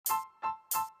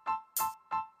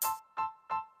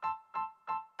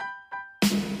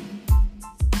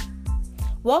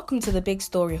Welcome to The Big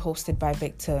Story hosted by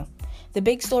Victor. The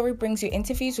Big Story brings you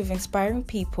interviews with inspiring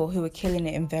people who are killing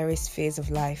it in various spheres of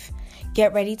life.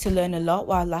 Get ready to learn a lot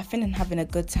while laughing and having a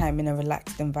good time in a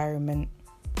relaxed environment.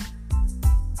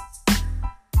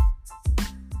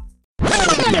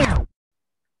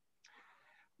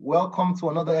 Welcome to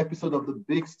another episode of The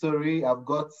Big Story. I've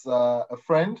got a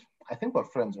friend. I think we're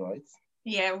friends, right?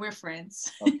 Yeah, we're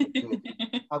friends. Okay, good.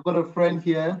 I've got a friend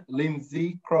here,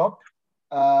 Lindsy, Krop.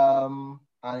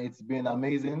 And it's been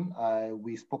amazing.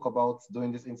 We spoke about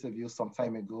doing this interview some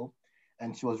time ago,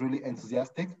 and she was really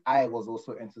enthusiastic. I was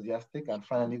also enthusiastic, and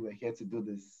finally we're here to do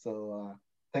this. So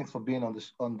thanks for being on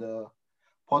the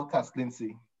podcast,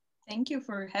 Lindsy. Thank you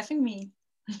for having me.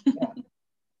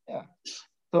 Yeah.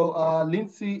 So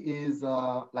Lindsy is,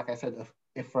 like I said,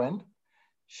 a friend.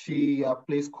 She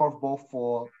plays korfball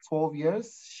for 12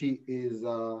 years. She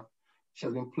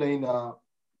has been playing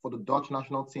for the Dutch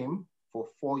national team for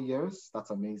 4 years. That's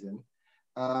amazing.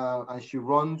 And she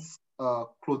runs a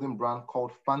clothing brand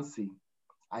called Fancy.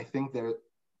 I think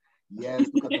yes,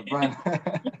 look at the brand.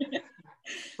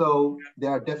 So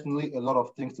there are definitely a lot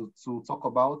of things to talk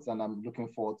about, and I'm looking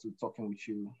forward to talking with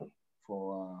you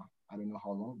for, I don't know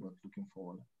how long, but looking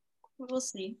forward. We'll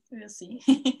see.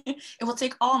 It will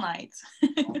take all night.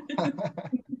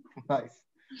 Nice.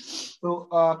 So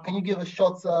can you give a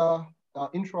short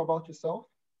intro about yourself?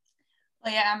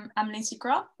 Well, yeah, I'm Lindsy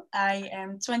Krop. I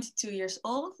am 22 years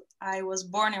old. I was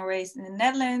born and raised in the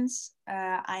Netherlands.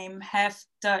 I am half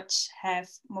Dutch, half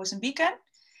Mozambican.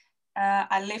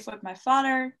 I live with my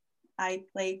father. I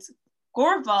played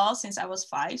korfball since I was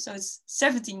 5, so it's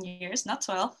 17 years, not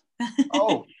 12.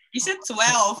 Oh. You said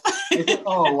 12.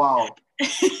 Oh, wow.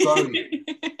 Sorry.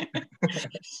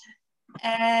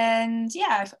 And yeah,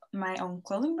 I have my own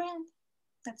clothing brand.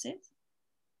 That's it.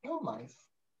 Oh, nice.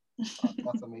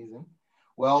 That's amazing.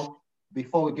 Well,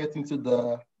 before we get into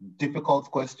the difficult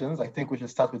questions, I think we should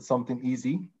start with something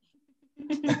easy.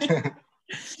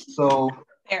 So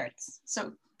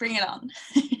bring it on.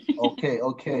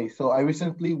 Okay. So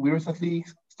we recently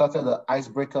started an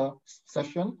icebreaker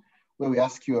session where we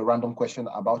ask you a random question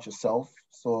about yourself.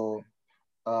 So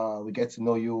we get to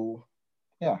know you,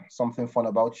 something fun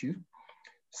about you.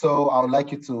 So I would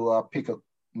like you to pick a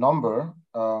number,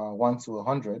 1 to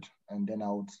 100, and then I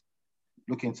would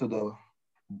look into the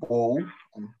bowl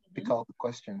and pick out the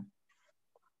question.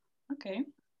 Okay.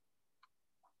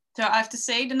 So I have to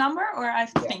say the number, or I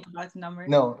have to think about the number?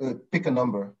 No, pick a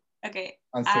number. Okay.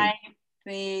 I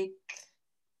pick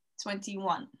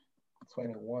 21.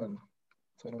 21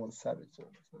 savage.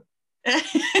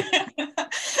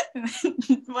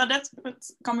 Well, that's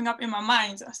what's coming up in my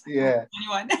mind. Yeah.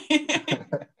 21.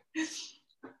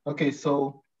 Okay,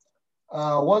 so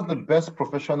what's the best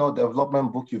professional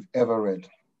development book you've ever read?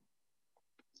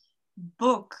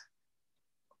 Book.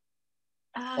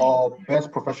 Or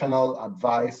best professional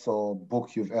advice or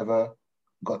book you've ever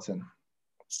gotten?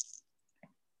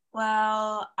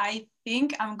 Well, I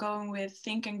think I'm going with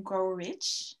Think and Grow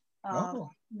Rich of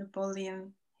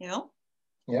Napoleon Hill.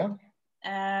 Yeah.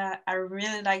 I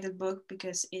really like the book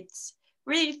because it's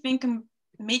really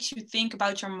makes you think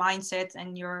about your mindset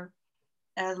and your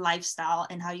lifestyle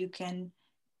and how you can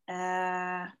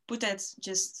put that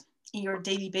just in your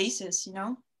daily basis, you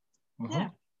know? Mm-hmm. Yeah,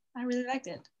 I really liked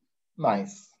it.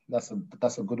 Nice. That's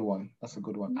a good one.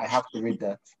 I have to read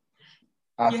that.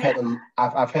 I've heard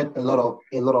a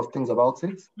lot of things about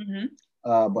it,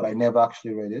 but I never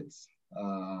actually read it.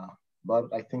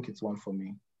 But I think it's one for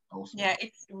me also. Yeah,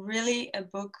 it's really a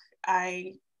book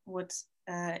I would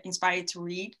inspire you to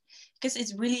read because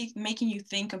it's really making you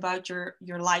think about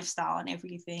your lifestyle and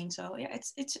everything. So yeah,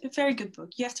 it's a very good book.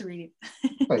 You have to read it.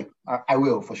 Okay, I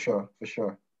will for sure.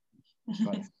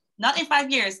 Nice. Not in 5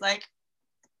 years, like.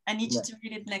 I need you to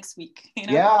read it next week. You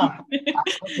know? Yeah,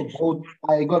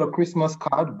 I got a Christmas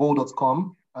card,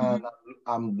 bold.com, and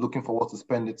I'm looking forward to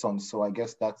spend it on. So I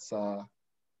guess that's,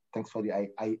 thanks for the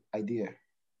idea.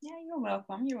 Yeah, you're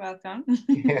welcome.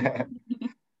 Yeah.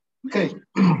 Okay,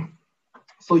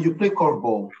 so you play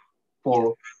korfball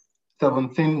for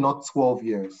 17, not 12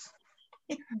 years.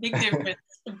 Big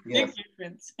difference. Big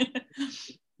difference.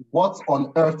 What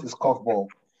on earth is korfball?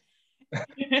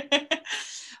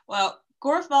 Well,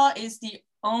 korfball is the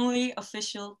only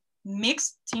official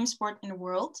mixed team sport in the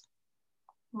world.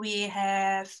 We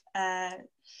have,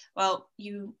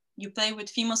 you play with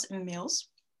females and males,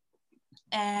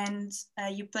 and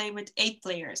you play with 8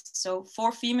 players. So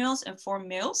 4 females and 4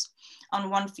 males on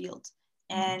one field.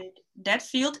 And that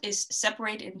field is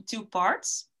separated in 2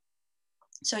 parts.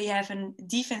 So you have a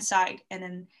defense side and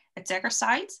an attacker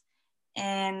side.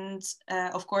 And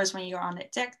of course, when you're on the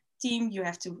attack team, you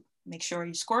have to make sure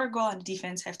you score a goal, and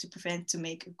defense have to prevent to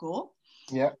make a goal.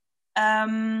 Yeah.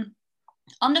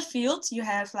 On the field, you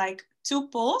have like 2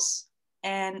 poles,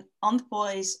 and on the pole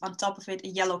is on top of it a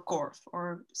yellow korf,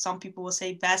 or some people will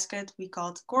say basket. We call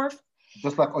it korf.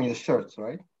 Just like on your shirts,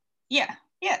 right? Yeah,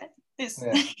 this.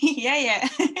 Yeah, yeah.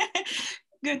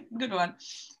 Good one.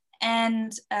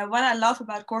 And what I love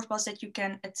about korfball is that you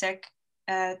can attack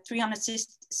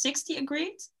 360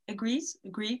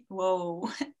 whoa,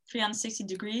 360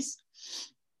 degrees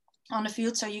on the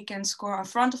field, so you can score on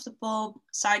front of the pole,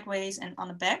 sideways, and on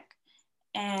the back.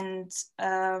 And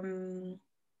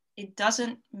it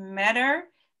doesn't matter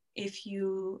if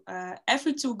you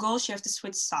every 2 goals you have to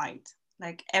switch side,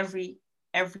 like every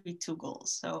 2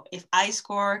 goals. So if I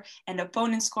score and the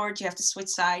opponent scored, you have to switch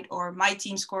side, or my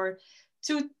team scored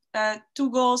 2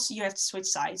 goals, you have to switch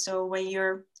side. So when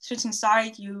you're switching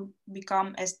side, you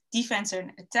become as defender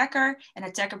and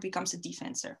attacker becomes a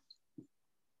defender.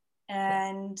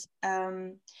 And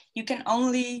you can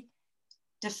only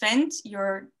defend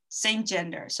your same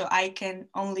gender. So I can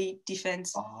only defend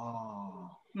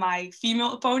my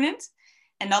female opponent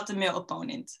and not the male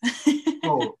opponent.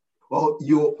 Oh, well,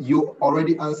 you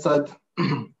already answered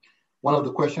one of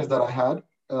the questions that I had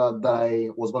that I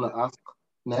was going to ask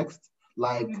next.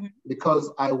 Like,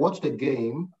 because I watched the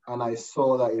game and I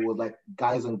saw that it was like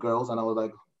guys and girls, and I was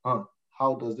like,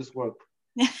 how does this work?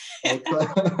 Like,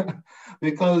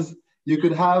 because you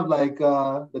could have like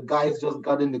the guys just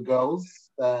guarding the girls,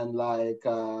 and like,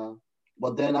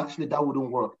 but then actually that wouldn't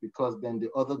work, because then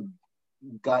the other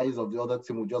guys of the other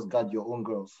team would just guard your own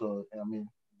girls. So I mean,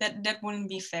 that wouldn't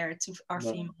be fair to our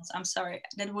females. I'm sorry,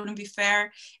 that wouldn't be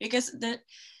fair, because the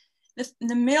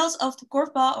males of the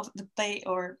korfball of the play,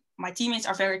 or my teammates,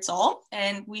 are very tall,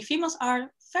 and we females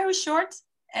are very short,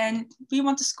 and we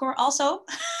want to score also.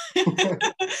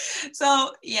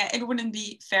 So yeah, it wouldn't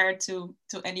be fair to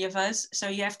any of us. So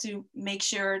you have to make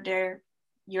sure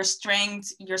your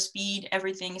strength, your speed,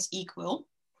 everything is equal.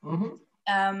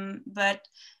 But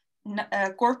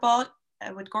korfball,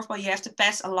 with korfball, you have to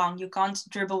pass along. You can't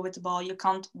dribble with the ball. You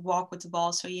can't walk with the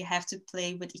ball. So you have to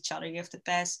play with each other. You have to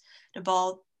pass the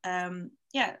ball, to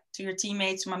your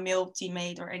teammates, my male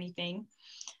teammate or anything.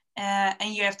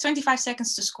 And you have 25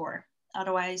 seconds to score.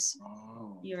 Otherwise,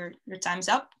 your time's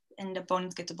up and the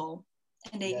opponent get the ball,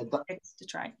 and they get to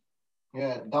try.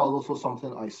 Yeah, that was also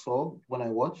something I saw when I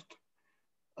watched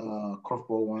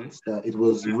korfball once. That it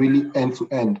was really end to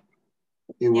end.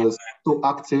 It was so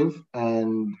active,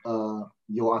 and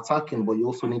you're attacking, but you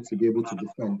also need to be able to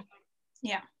defend.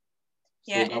 Yeah.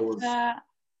 So Yeah.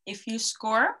 If you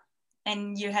score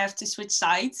and you have to switch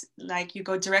sides, like you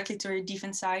go directly to your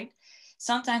defense side,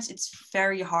 sometimes it's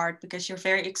very hard because you're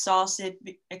very exhausted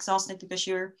because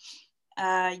you're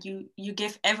you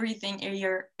give everything in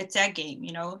your attack game,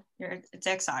 your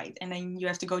attack side, and then you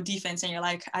have to go defense, and you're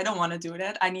like, I don't want to do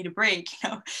that. I need a break.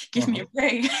 Give me a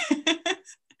break.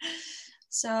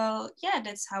 So yeah,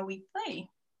 that's how we play.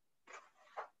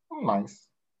 Oh, nice.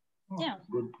 Yeah.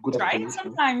 Good try it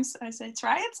sometimes. I say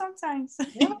try it sometimes.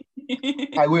 Yeah.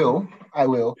 I will.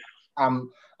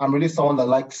 I'm really someone that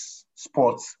likes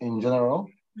sports in general.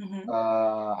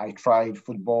 I tried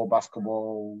football,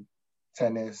 basketball,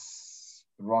 tennis,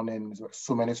 running,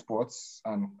 so many sports,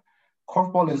 and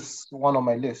korfball is one on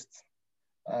my list.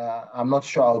 I'm not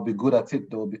sure I'll be good at it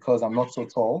though, because I'm not so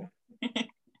tall.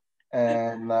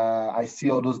 And I see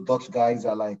all those Dutch guys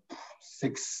are like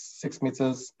 6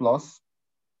 meters plus.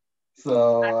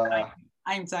 So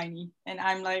I'm tiny, and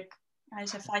I'm like, I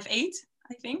say 5'8",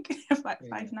 I think. 5'9",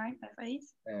 5'8".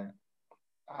 Yeah.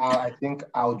 I think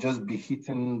I'll just be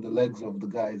hitting the legs of the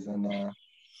guys, and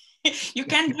you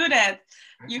can't do that.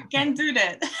 You can't do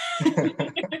that.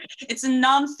 It's a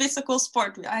non-physical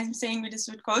sport. I'm saying this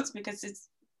with quotes because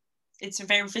it's a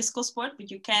very physical sport, but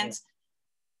you can't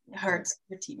hurt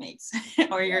your teammates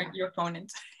or your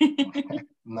opponent.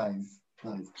 Nice.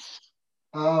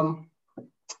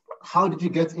 How did you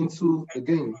get into the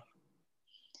game?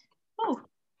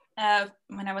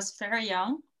 When I was very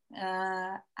young,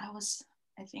 I was,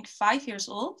 I think, 5 years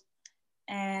old,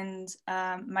 and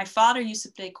my father used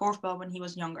to play korfball when he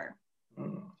was younger.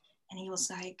 And he was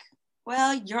like,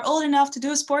 well, you're old enough to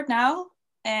do a sport now,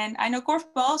 and I know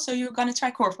korfball, so you're gonna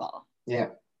try korfball. Yeah.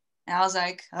 And I was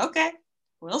like, okay,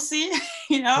 we'll see.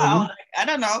 I was like, I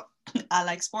don't know. I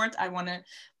like sport. I want to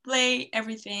play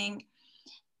everything.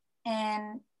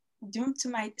 And due to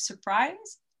my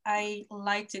surprise, I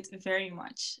liked it very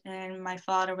much. And my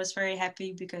father was very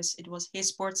happy because it was his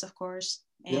sports, of course.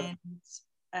 And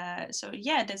so,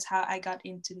 yeah, that's how I got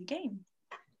into the game.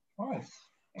 Nice.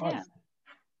 Yeah.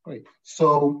 Great.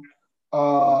 So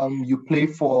you play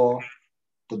for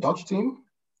the Dutch team?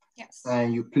 Yes.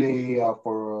 And you play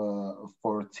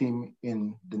for a team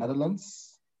in the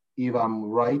Netherlands. If I'm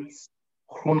right,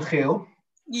 Groen-Geel.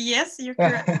 Yes, you're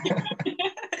correct.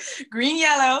 Green,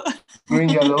 yellow. Green,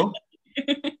 yellow.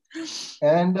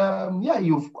 And yeah,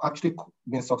 you've actually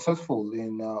been successful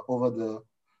in over the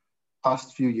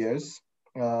past few years.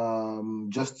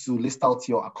 Just to list out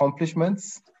your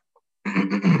accomplishments.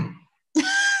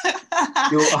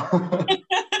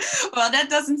 Well, that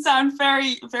doesn't sound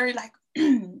very, very like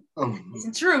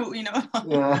isn't true, you know.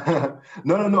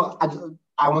 No.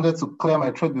 I wanted to clear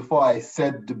my throat before I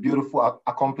said the beautiful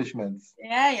accomplishments.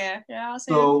 Yeah. I'll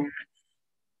say So,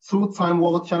 two-time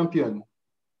world champion.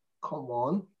 Come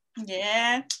on.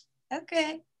 Yeah.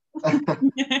 Okay.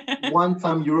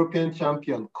 One-time European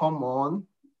champion. Come on.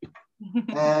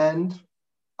 And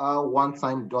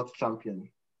one-time Dutch champion.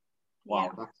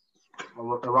 Wow, that's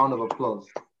a round of applause.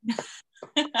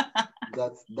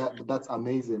 That's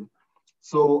amazing.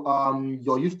 So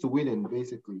you're used to winning,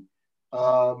 basically.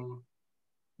 How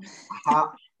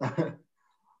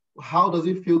how does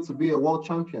it feel to be a world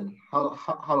champion? How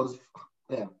does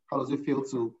it feel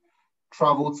to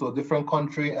travel to a different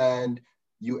country and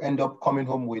you end up coming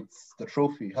home with the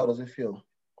trophy? How does it feel?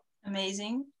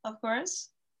 Amazing, of course.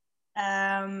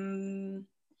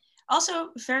 Also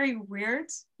very weird,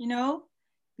 you know,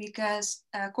 because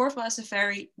korfball is a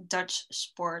very Dutch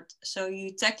sport. So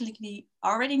you technically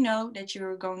already know that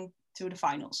you're going to the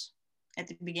finals at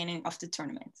the beginning of the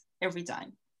tournament every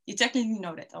time. You technically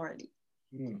know that already.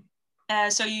 Mm.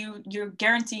 So you're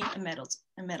guaranteed a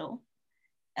medal.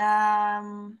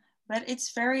 But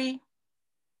it's very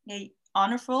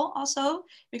honorable also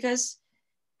because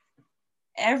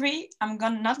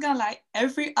not gonna lie,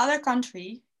 every other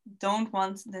country don't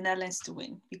want the Netherlands to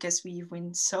win because we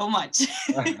win so much.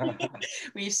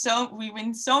 we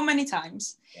win so many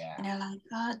times. Yeah. And they're like,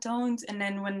 oh, don't. And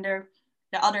then when the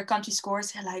other country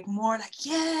scores, they're like more like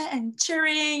yeah and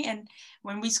cheering. And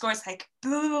when we score, it's like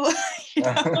boo. You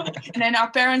know? And then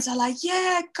our parents are like,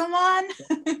 yeah, come on.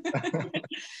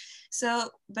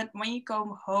 So, but when you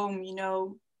come home, you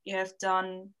know, you have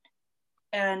done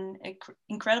an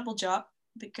incredible job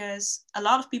because a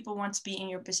lot of people want to be in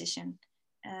your position.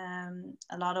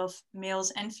 A lot of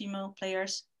males and female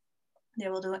players, they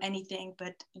will do anything,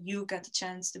 but you got the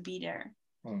chance to be there.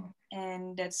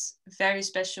 And that's very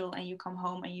special. And you come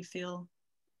home and you feel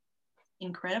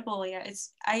incredible. Yeah,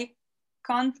 I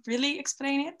can't really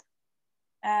explain it.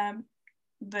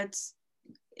 But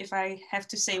if I have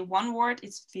to say one word,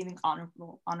 it's feeling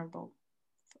honorable.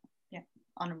 Yeah,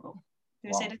 honorable. Do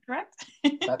you say that correct?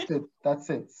 That's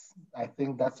it. I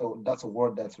think that's a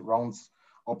word that rounds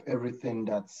up everything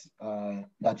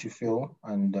that you feel,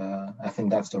 and I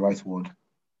think that's the right word.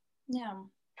 Yeah,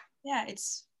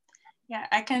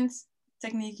 I can't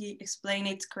technically explain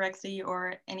it correctly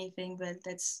or anything, but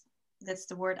that's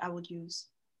the word I would use.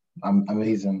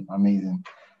 Amazing.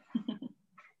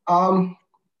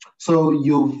 So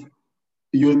you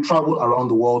traveled around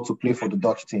the world to play for the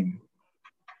Dutch team.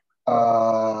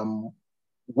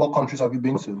 What countries have you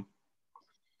been to?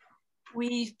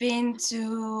 We've been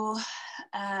to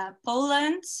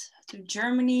Poland, to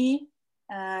Germany,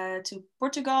 to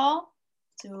Portugal,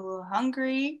 to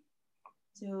Hungary,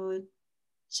 to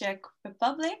Czech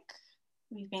Republic.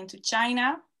 We've been to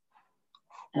China.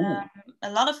 A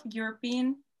lot of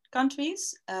European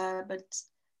countries, but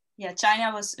yeah,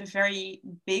 China was a very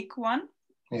big one,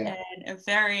 and a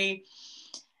very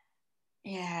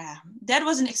that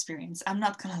was an experience. I'm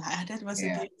not gonna lie, that was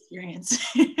a big experience.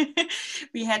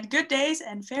 We had good days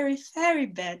and very, very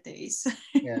bad days.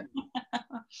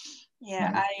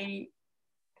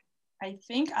 I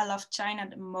think I love China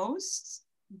the most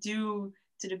due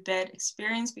to the bad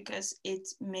experience because it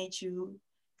made you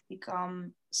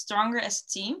become stronger as a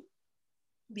team,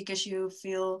 because you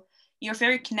feel you're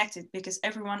very connected because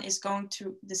everyone is going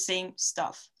through the same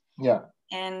stuff.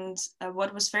 And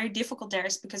what was very difficult there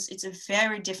is because it's a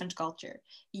very different culture.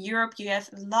 In Europe, you have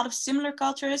a lot of similar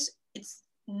cultures. It's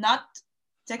not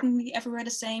technically everywhere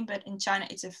the same, but in China,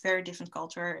 it's a very different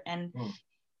culture and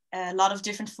a lot of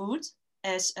different food.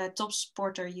 As a top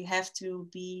sporter, you have to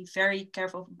be very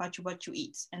careful about what you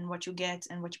eat and what you get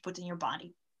and what you put in your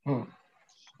body. And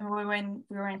when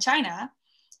we were in China,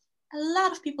 a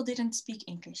lot of people didn't speak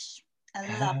English. A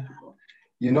lot of people.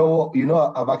 You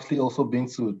know, I've actually also been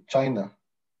to China.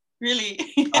 Really?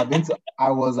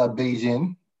 I was at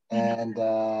Beijing, and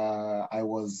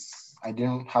I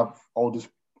didn't have all these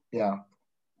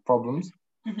problems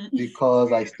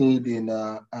because I stayed in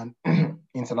an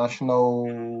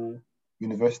international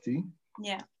university.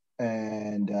 Yeah.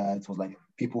 And it was like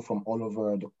people from all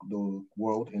over the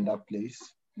world in that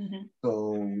place. Mm-hmm.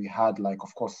 So we had like,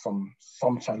 of course,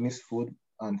 some Chinese food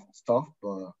and stuff,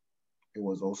 but it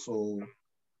was also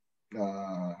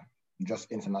uh,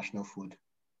 just international food.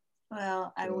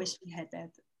 Well, I So, wish we had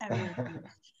that. I really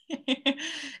do.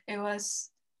 It was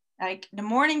like the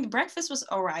morning, the breakfast was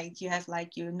all right. You have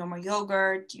like your normal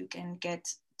yogurt, you can get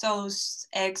toast,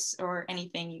 eggs, or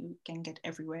anything you can get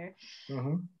everywhere.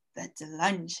 mhm. But the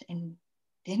lunch and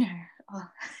dinner, oh.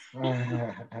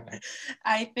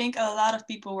 I think a lot of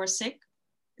people were sick.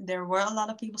 There were a lot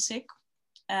of people sick.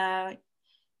 Uh,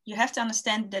 you have to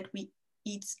understand that we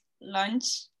eat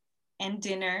lunch and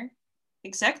dinner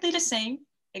exactly the same.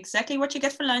 Exactly what you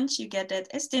get for lunch, you get that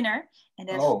as dinner, and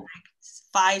then for Oh, like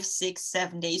 5, 6,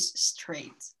 7 days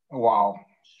straight. wow.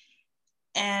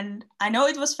 And I know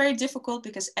it was very difficult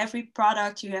because every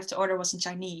product you have to order was in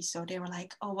Chinese. So they were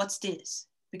like, oh, what's this?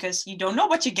 Because you don't know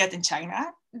what you get in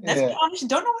China. Let's be Yeah. honest, you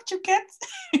don't know what you get.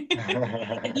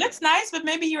 It looks nice, but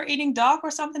maybe you're eating dog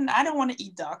or something. I don't want to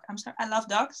eat dog. I'm sorry. I love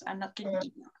dogs. I'm not going to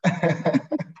eat dog.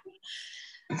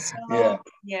 So Yeah.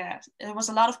 yeah, it was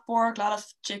a lot of pork, a lot of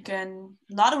chicken,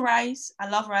 a lot of rice. I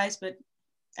love rice, but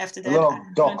after A that, lot I of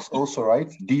couldn't ducks eat also, right?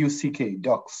 Duck,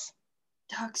 ducks.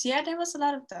 ducks. Yeah, there was a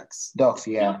lot of ducks. Ducks,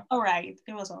 It was yeah. all right.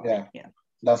 It was all right. Yeah. Yeah,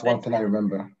 That's but one thing I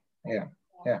remember. Yeah.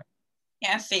 Yeah.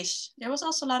 yeah, and fish. There was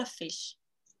also a lot of fish.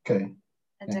 Okay.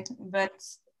 Yeah. But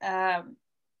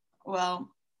well,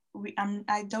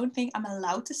 I don't think I'm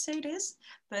allowed to say this,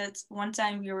 but one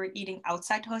time we were eating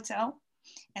outside the hotel,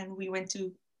 and we went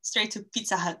to straight to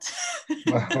Pizza Hut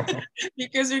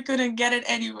because we couldn't get it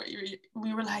anywhere.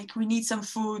 We were like, we need some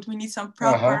food, we need some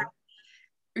proper Uh-huh.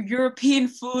 European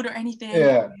food or anything.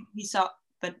 Yeah. We saw,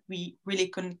 but we really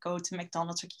couldn't go to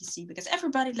McDonald's or KFC because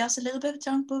everybody loves a little bit of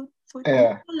junk food. I'm not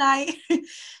Yeah. gonna lie,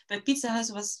 but Pizza Hut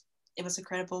was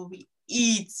incredible. We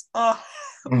eat, oh,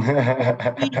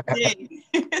 eating,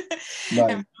 and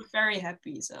Nice. we were very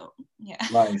happy. So yeah.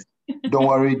 Nice. Don't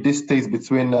worry, this stays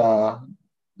between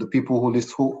the people who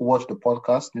watch the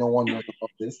podcast. No one knows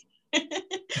about this.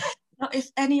 Well,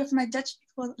 if any of my Dutch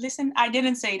people listen, I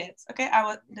didn't say that. Okay,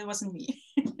 that wasn't me.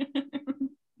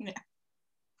 Yeah.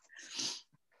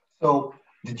 So,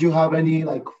 did you have any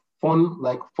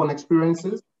fun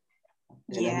experiences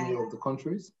in any Yeah, of the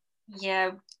countries?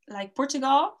 yeah, like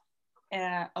Portugal,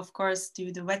 of course, due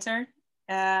to the weather.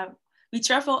 Uh, we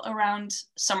travel around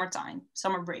summertime,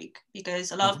 summer break,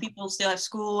 because a lot of Mhm. people still have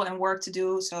school and work to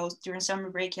do. So during summer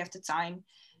break, you have the time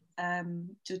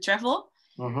to travel.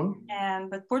 Mhm.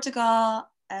 But Portugal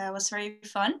was very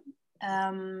fun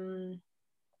um,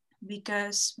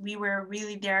 because we were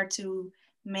really there to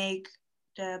make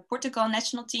the Portugal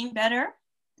national team better.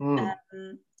 Mm.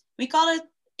 Um, we call it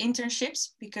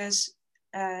internships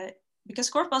uh, because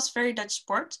korfball is very Dutch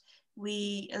sport.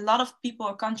 A lot of people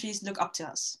or countries look up to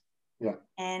us, Yeah.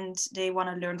 and they want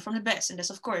to learn from the best. And that's,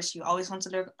 of course, you always want to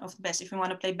learn of the best. If you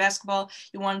want to play basketball,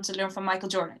 you want to learn from Michael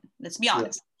Jordan. Let's be Yeah.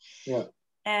 honest. Yeah.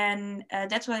 And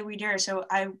that's why we're there. So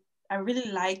I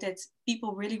really like that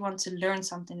people really want to learn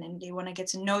something, and they want to get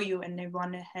to know you, and they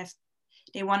want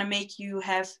to make you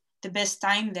have the best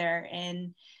time there.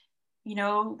 And you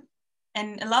know,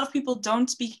 and a lot of people don't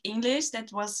speak English.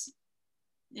 That was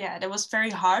very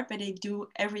hard, but they do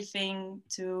everything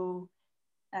to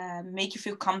make you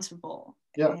feel comfortable.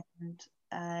 Yeah.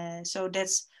 And so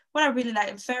that's what I really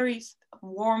like. A very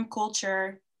warm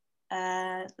culture,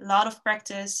 a lot of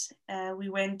practice. We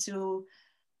went to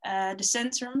the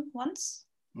Centrum once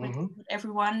Mhm. with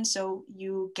everyone, so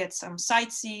you get some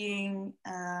sightseeing.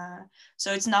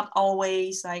 So it's not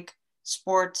always like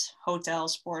sport hotel,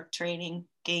 sport training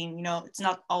game. It's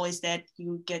not always that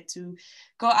you get to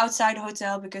go outside the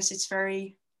hotel because it's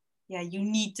very, yeah, you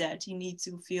need that. You need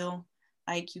to feel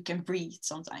like you can breathe Yeah.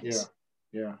 sometimes.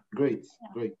 Yeah. Great.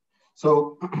 Yeah. Great.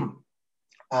 So,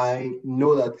 I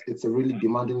know that it's a really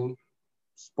demanding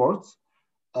sport.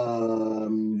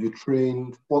 You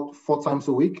train four times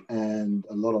a week and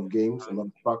a lot of games, a lot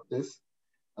of practice.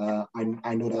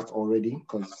 I know that already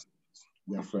because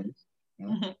we are friends.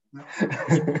 Yeah.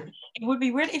 It would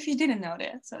be weird if you didn't know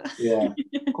that. So. Yeah,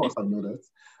 of course I know that.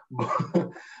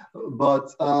 But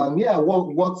yeah,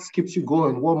 what keeps you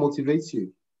going? What motivates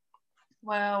you?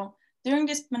 Well, during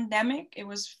this pandemic, it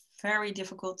was very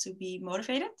difficult to be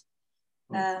motivated.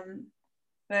 Mm. Um,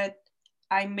 but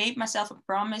I made myself a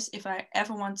promise if I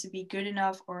ever want to be good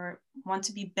enough or want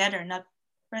to be better, not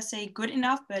per se good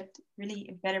enough, but really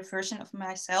a better version of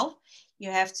myself, you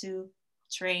have to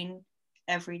train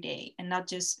every day and not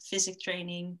just physical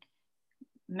training,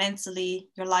 mentally,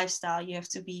 your lifestyle. You have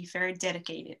to be very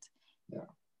dedicated. Yeah.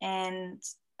 And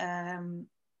um,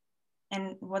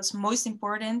 what's most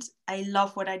important, I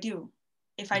love what I do.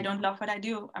 If I don't love what I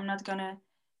do, I'm not gonna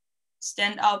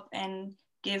stand up and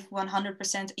give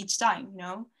 100% each time, you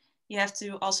know. You have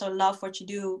to also love what you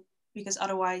do, because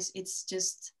otherwise it's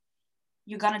just,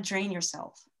 you're gonna drain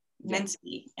yourself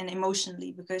mentally and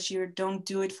emotionally, because you don't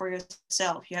do it for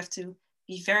yourself. You have to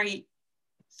be very,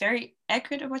 very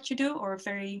accurate at what you do, or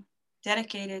very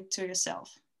dedicated to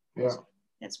yourself. Yeah. So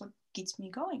that's what keeps me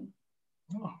going.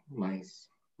 Oh, nice.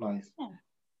 Nice. Yeah.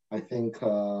 I think,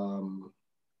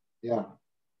 yeah,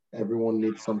 everyone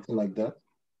needs something like that.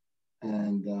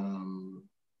 And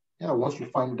yeah, once you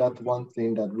find that one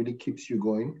thing that really keeps you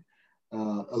going,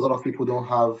 a lot of people don't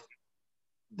have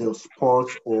the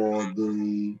sports or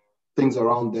the things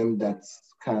around them that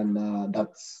can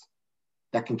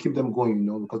keep them going, you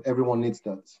know, because everyone needs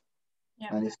that.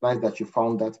 Yeah. And it's nice that you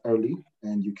found that early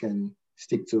and you can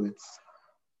stick to it.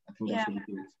 I think that's Yeah. really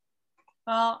great.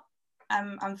 Well,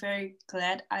 I'm very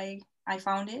glad I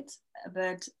found it,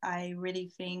 but I really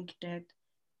think that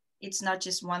it's not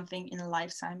just one thing in a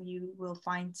lifetime. You will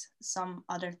find some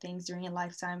other things during your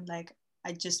lifetime. Like,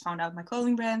 I just found out my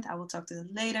clothing brand. I will talk to them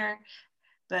later.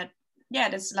 But yeah,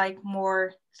 that's like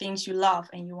more things you love,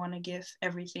 and you want to give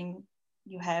everything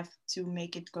you have to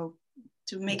make it go,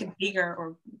 to make it bigger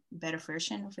or better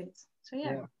version of it. So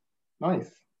yeah. Yeah,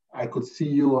 nice. I could see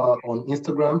you on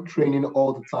Instagram training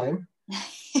all the time.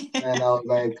 And I was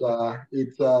like,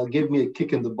 it gave me a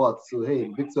kick in the butt. So, hey,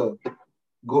 Victor,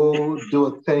 go do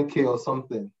a 10K or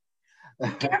something.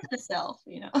 Care of yourself,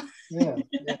 you know. Yeah,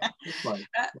 that's nice.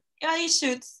 Yeah, you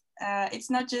should. It's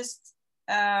not just,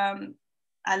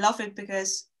 I love it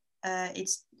because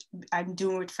it's, I'm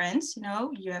doing with friends, you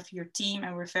know. You have your team,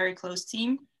 and we're a very close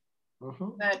team.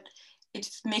 But it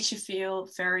makes you feel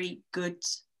very good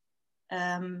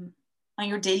on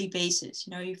your daily basis.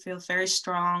 You know, you feel very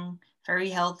strong, very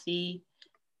healthy.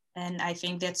 And I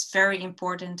think that's very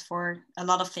important for a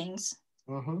lot of things.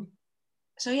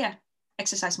 So yeah,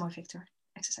 exercise more, Victor.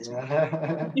 Exercise more.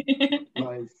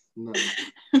 Nice.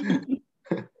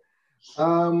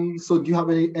 So do you have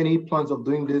any plans of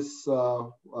doing this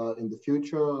in the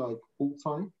future, like full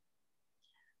time?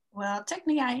 Well,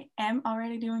 technically, I am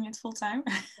already doing it full time.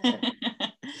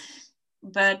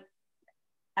 But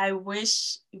I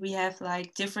wish we have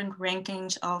like different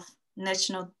rankings of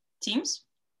national teams.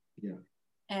 Yeah.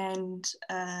 And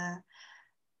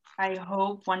I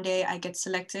hope one day I get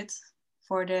selected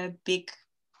for the big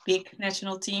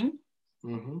national team.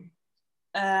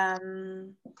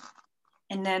 And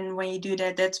then when you do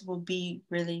that, that will be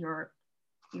really your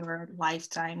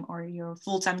lifetime or your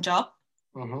full-time job.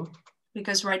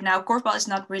 Because right now, korfball is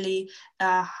not really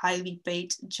a highly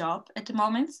paid job at the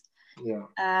moment.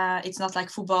 Yeah. It's not like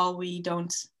football. We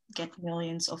don't get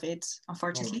millions of it,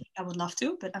 unfortunately. I would love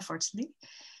to, but unfortunately.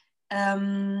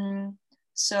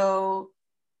 So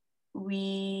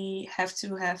we have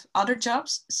to have other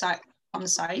jobs on the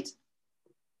side,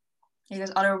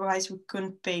 because otherwise we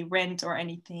couldn't pay rent or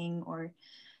anything, or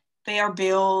pay our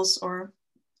bills or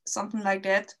something like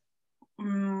that.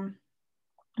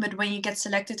 But when you get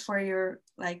selected for your,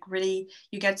 like, really,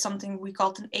 you get something we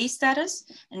call an A status,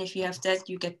 and if you have that,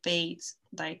 you get paid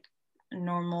like a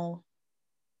normal,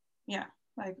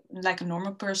 like a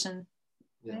normal person.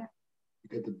 Yeah. You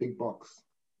get the big box.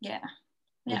 Yeah.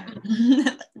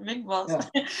 Big boss.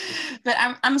 Yeah. But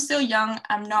I'm still young.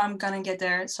 I know I'm gonna get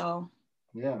there. So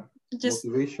yeah, just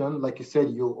motivation. Like you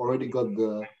said, you already got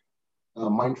the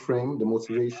mind frame, the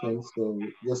motivation. So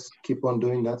just keep on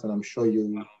doing that, and I'm sure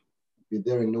you'll be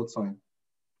there in no time.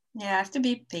 Yeah, I have to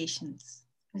be patient,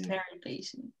 very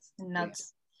patient, and not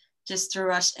just to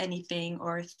rush anything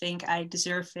or think I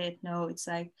deserve it. No, it's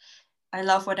like, I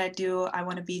love what I do. I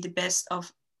want to be the best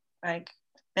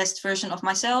version of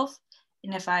myself.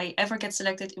 And if I ever get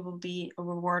selected, it will be a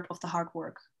reward of the hard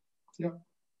work. Yeah.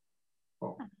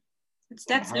 Oh. It's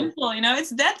that simple, you know,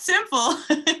 it's that simple.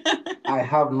 I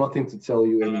have nothing to tell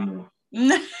you anymore.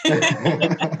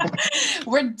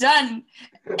 We're done.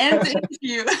 End the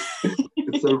interview.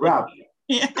 It's a wrap.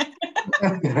 Yeah.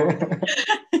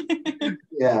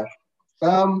 Yeah.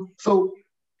 So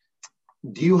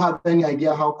do you have any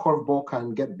idea how korfball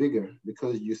can get bigger?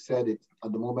 Because you said it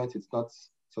at the moment it's not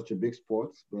such a big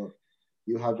sport, but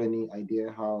do you have any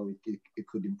idea how it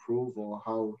could improve, or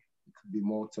how it could be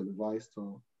more televised?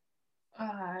 Or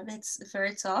that's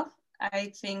very tough.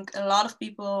 I think a lot of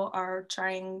people are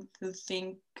trying to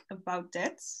think about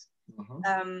that.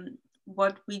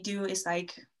 What we do is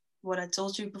like what I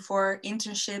told you before,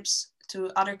 internships to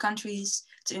other countries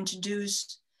to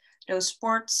introduce those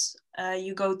sports.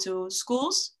 You go to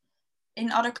schools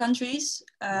in other countries.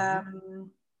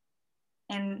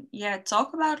 And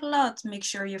talk about a lot. Make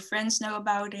sure your friends know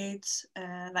about it.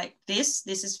 Like this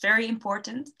is very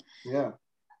important. Yeah.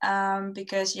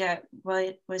 Because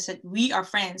well, we said we are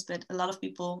friends, but a lot of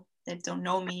people that don't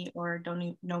know me or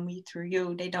don't know me through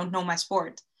you, they don't know my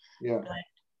sport. Yeah. But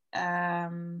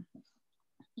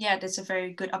that's a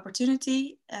very good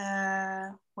opportunity.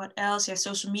 What else? Yeah,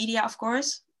 social media, of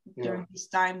course. Yeah. During this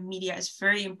time, media is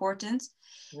very important.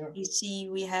 Yeah. You see,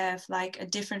 we have like a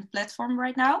different platform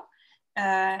right now.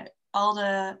 All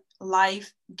the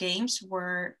live games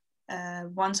were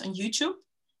once on YouTube.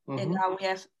 And now we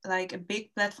have like a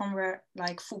big platform where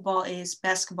like football is,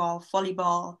 basketball,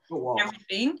 volleyball,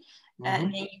 everything.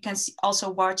 And then you can also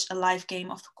watch a live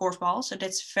game of korfball. So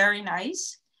that's very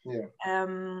nice. Yeah.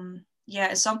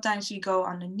 Sometimes we go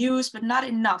on the news, but not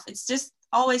enough. It's just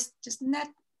always just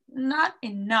not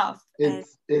enough.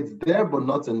 It's there, but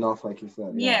not enough, like you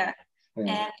said. Yeah.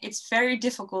 And it's very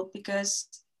difficult because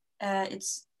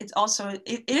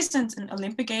it isn't an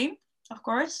Olympic game, of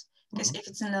course. Because if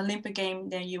it's an Olympic game,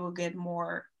 then you will get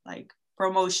more like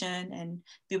promotion and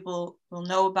people will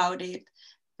know about it.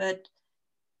 But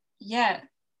yeah,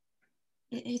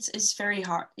 it's very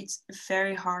hard. It's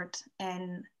very hard.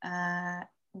 And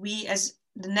we as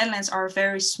the Netherlands are a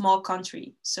very small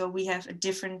country. So we have a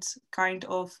different kind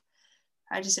of,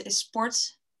 how do you say, a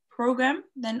sports program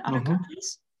than other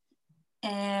countries.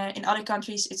 And in other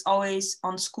countries, it's always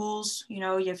on schools. You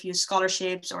have your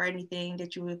scholarships or anything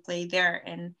that you will play there.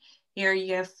 And here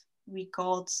we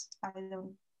call it, I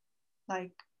don't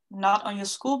like, not on your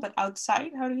school, but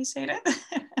outside. How do you say that?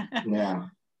 Yeah.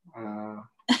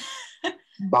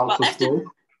 School.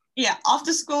 Yeah,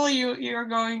 after school, you're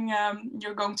going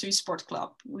to a sport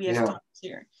club. We have clubs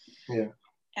here. Yeah.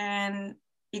 And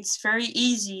it's very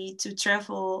easy to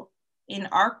travel in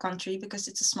our country because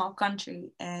it's a small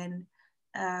country. And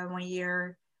when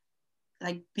you're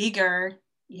like bigger,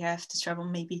 you have to travel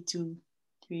maybe 2,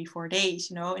 3, 4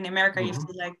 days. In America, you have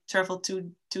to like travel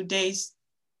two days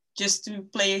just to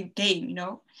play a game.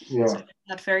 Yeah. So it's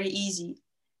not very easy.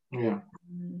 Yeah.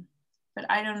 But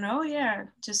I don't know. Yeah,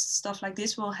 just stuff like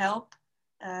this will help.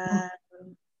 I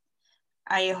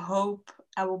hope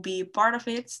I will be a part of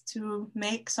it to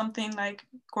make something like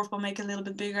korfball make a little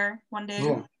bit bigger one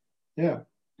day. Yeah.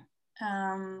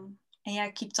 And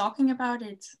keep talking about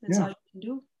it. That's all you can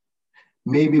do.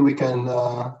 Maybe we can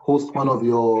host one of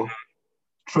your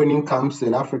training camps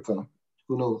in Africa.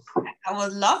 Who knows? I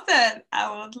would love that.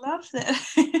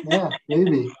 Yeah,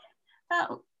 maybe.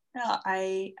 Well,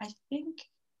 I think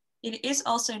it is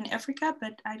also in Africa,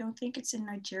 but I don't think it's in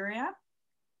Nigeria.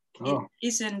 It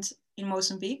isn't in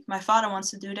Mozambique. My father wants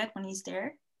to do that when he's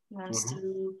there. He wants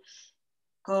to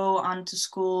go on to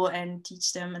school and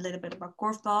teach them a little bit about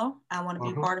korfball. I want to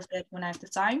be part of that when I have the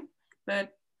time.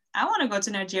 But I want to go to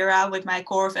Nigeria with my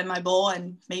korf and my ball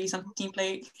and maybe some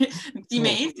teammates,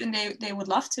 and they would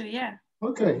love to, yeah.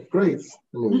 Okay, great.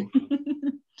 Anyway,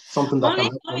 something that can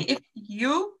happen. Only if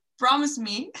you promise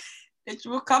me that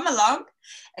you will come along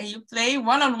and you play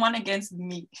one-on-one against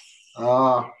me.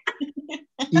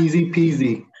 Easy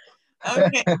peasy.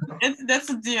 Okay, that's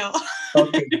a deal.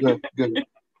 Okay,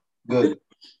 good.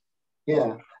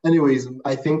 Yeah. Anyways,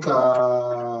 I think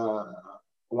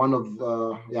when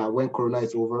Corona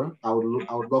is over, I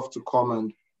would love to come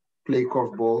and play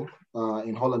korfball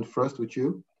in Holland first with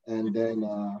you, and then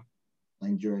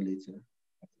Nigeria later.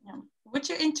 Yeah. Would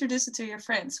you introduce it to your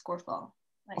friends, korfball?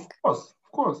 Of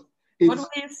course. What would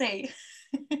you say?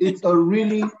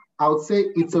 I would say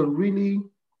it's a really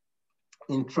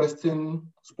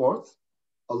interesting sport.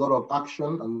 A lot of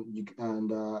action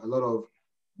and a lot of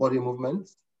body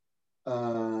movements.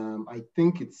 I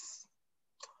think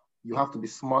you have to be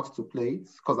smart to play it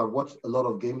because I've watched a lot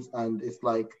of games and it's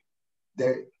like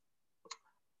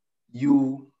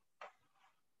you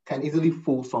can easily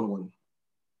fool someone.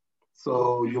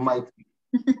 So you might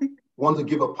want to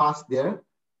give a pass there,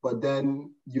 but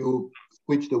then you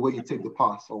switch the way you take the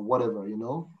pass or whatever,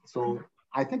 So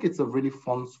I think it's a really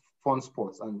fun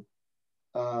sport. And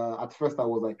at first I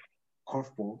was like,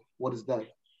 korfball, what is that?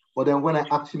 But then when I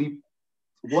actually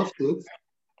watched it,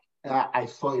 I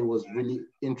saw it was really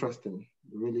interesting.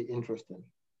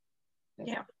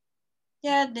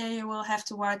 Yeah, they will have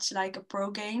to watch like a pro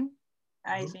game.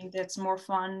 I think that's more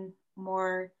fun,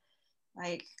 more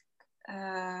like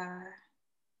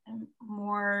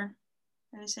more,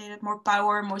 how do you say that, more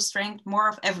power, more strength, more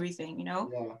of everything,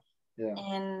 Yeah.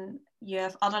 And you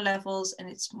have other levels and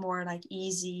it's more like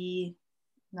easy,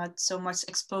 not so much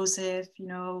explosive,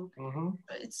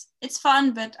 But it's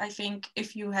fun, but I think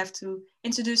if you have to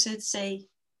introduce it, say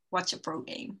watch a pro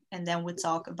game and then we'll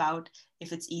talk about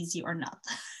if it's easy or not.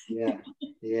 Yeah.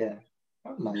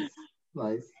 Oh,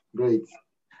 nice, great.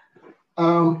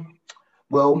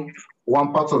 Well,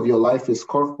 one part of your life is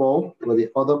curveball, but the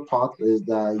other part is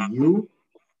that you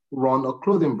run a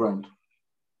clothing brand.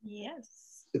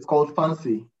 Yes. It's called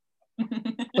Fancy.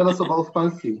 Tell us about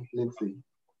Fancy, Lindsay.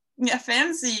 Yeah,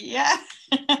 fancy. Yeah.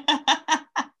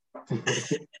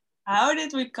 How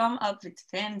did we come up with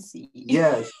fancy?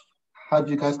 Yes. How did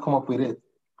you guys come up with it?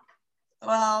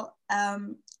 Well, a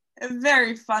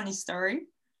very funny story.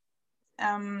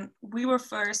 We were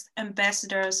first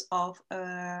ambassadors of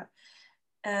a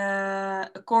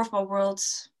Korfball World.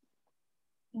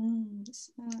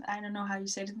 I don't know how you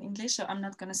say it in English, so I'm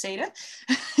not gonna say that.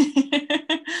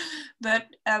 But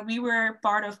we were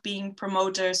part of being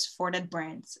promoters for that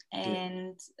brand,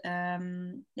 and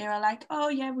they were like, "Oh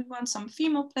yeah, we want some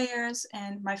female players."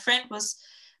 And my friend was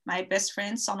my best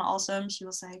friend, Sanne Awesome. She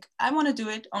was like, "I want to do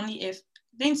it only if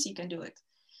Lindsy can do it."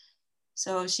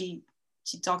 So she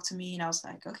talked to me, and I was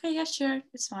like, "Okay, yeah, sure,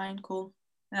 it's fine, cool."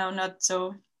 No, not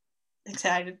so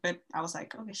excited, but I was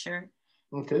like, "Okay, sure."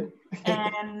 Okay.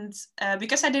 And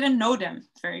because I didn't know them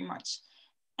very much.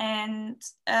 And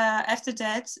after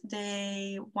that,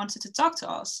 they wanted to talk to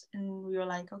us. And we were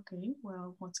like, okay,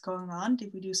 well, what's going on?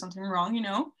 Did we do something wrong, you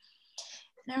know?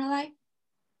 And they were like,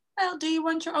 well, do you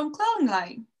want your own clothing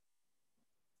line?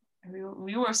 And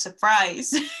we were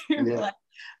surprised. We were like,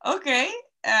 okay,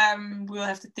 we'll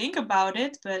have to think about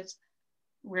it, but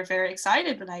we're very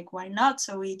excited. But like, why not?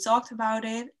 So we talked about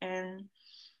it, and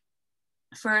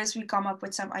first we come up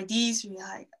with some ideas. We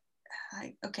like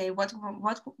okay, what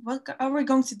are we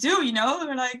going to do? You know,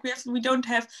 we're like, we don't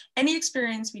have any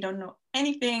experience. We don't know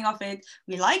anything of it.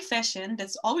 We like fashion.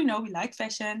 That's all we know. We like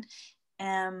fashion.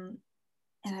 And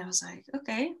I was like,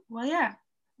 okay, well, yeah,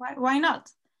 why not?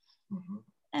 Mm-hmm.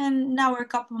 And now we're a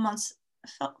couple of months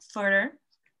further,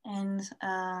 and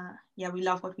yeah, we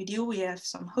love what we do. We have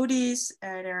some hoodies.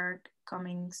 There are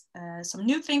coming some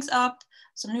new things up,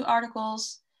 some new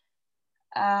articles.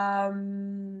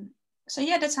 So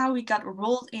yeah, that's how we got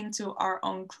rolled into our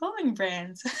own clothing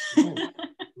brand.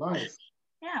 Nice.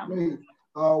 Yeah. Great.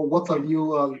 What have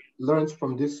you learned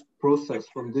from this process,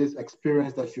 from this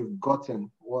experience that you've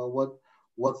gotten?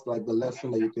 What's like the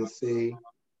lesson that you can say,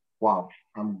 wow,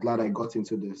 I'm glad I got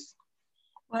into this?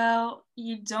 Well,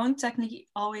 you don't technically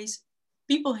always,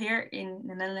 people here in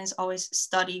the Netherlands always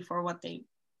study for what they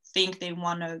think they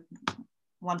want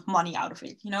money out of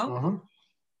it, you know? Uh-huh.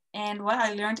 And what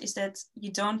I learned is that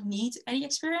you don't need any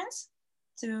experience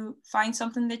to find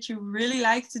something that you really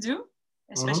like to do,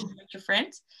 especially with your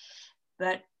friends.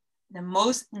 But the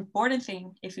most important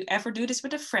thing, if you ever do this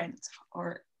with a friend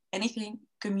or anything,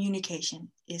 communication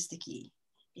is the key.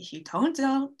 If you don't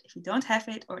have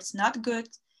it, or it's not good,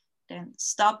 then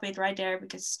stop it right there,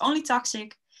 because it's only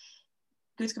toxic.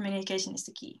 Good communication is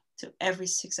the key to every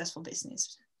successful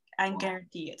business. I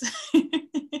guarantee it.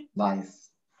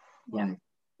 Nice. Yeah. Nice.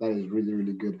 That is really,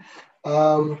 really good.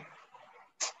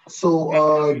 So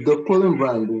the clothing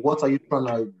brand, what are you trying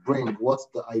to bring? What's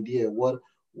the idea? What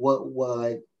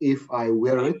like if I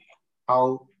wear it,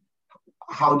 how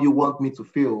how do you want me to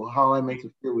feel? How am I meant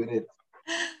to feel with it?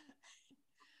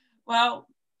 Well,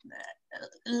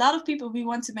 a lot of people, we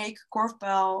want to make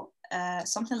Korfbal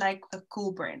something like a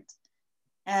cool brand.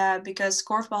 Because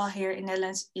Korfbal here in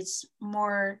Netherlands, it's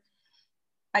more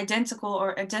identical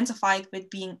or identified with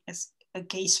being as a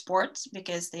gay sport,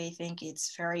 because they think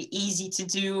it's very easy to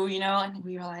do, you know. And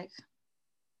we were like,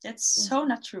 that's so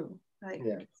not true. Like,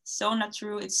 it's so not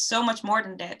true. It's so much more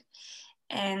than that.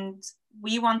 And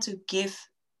we want to give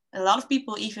a lot of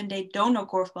people, even they don't know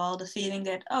Korfbal, the feeling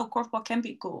that, oh, Korfbal can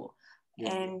be cool.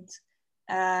 And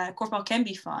Korfbal can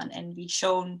be fun and be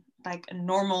shown like a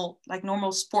normal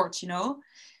sports, you know.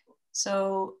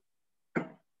 So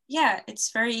yeah,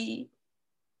 it's very,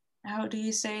 how do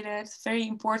you say that? Very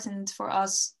important for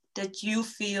us that you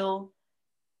feel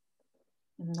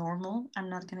normal. I'm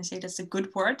not gonna say that's a good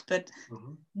word, but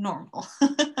normal.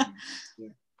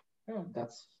 Yeah,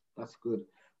 that's good.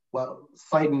 Well,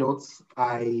 side notes,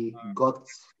 I got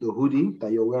the hoodie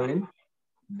that you're wearing,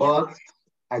 but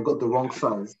I got the wrong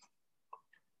size.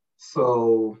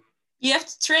 So you have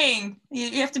to train.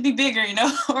 You have to be bigger, you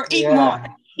know, or eat more.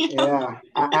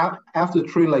 I have to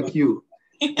train like you.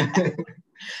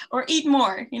 Or eat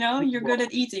more, you know, you're good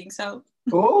at eating. So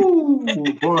oh,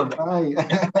 God,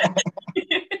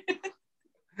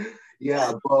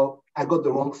 yeah, but I got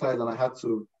the wrong size and I had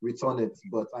to return it.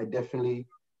 But I definitely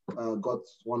got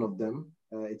one of them.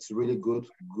 It's really good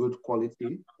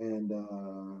quality, and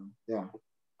yeah,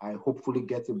 I hopefully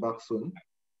get it back soon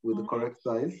with the correct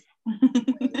size.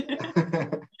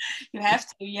 You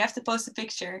have to post a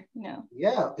picture, you know.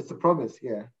 Yeah, it's a promise.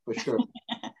 Yeah, for sure.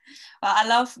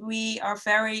 Well, we are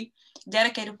very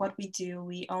dedicated what we do.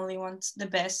 We only want the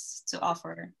best to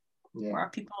offer for our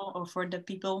people or for the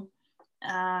people.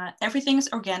 Everything is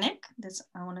organic. That's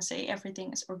I want to say.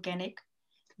 Everything is organic,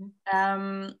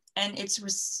 and it's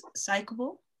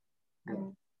recyclable.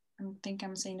 Yeah. I think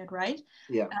I'm saying that right.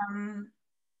 Yeah.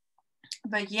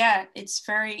 But yeah, it's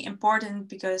very important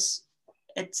because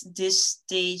at this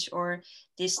stage or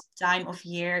this time of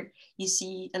year, you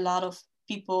see a lot of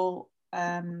people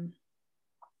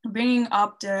bringing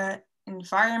up the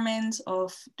environment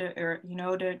of the earth, you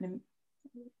know, the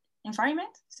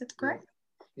environment. Is that correct?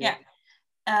 Yeah.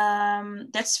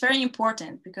 That's very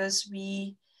important because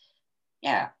we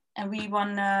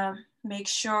want to make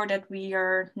sure that we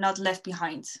are not left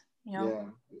behind, you know.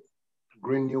 Yeah.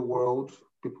 Green New World,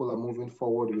 people are moving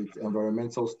forward with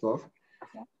environmental stuff.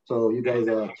 Yeah. So you guys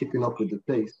are keeping up with the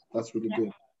pace. That's really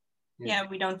good. Yeah,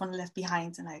 we don't want to left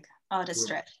behind and like, oh, that's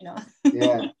stretch, you know.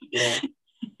 Yeah.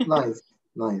 Nice.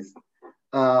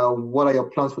 What are your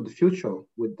plans for the future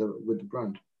with the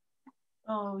brand?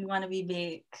 Oh, we want to be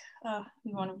big.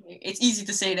 We want to be. It's easy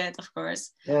to say that, of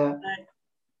course. Yeah. But,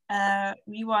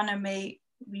 we want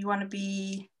to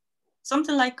be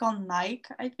something like on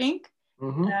Nike, I think.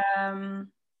 Mm-hmm.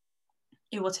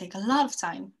 It will take a lot of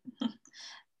time.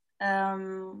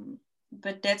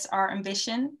 But that's our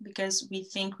ambition because we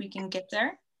think we can get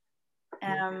there.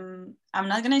 I'm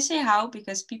not gonna say how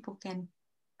because people can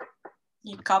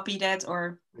copy that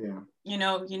or you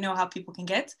know how people can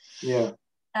get. Yeah.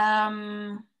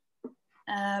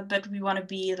 But we want to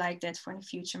be like that for the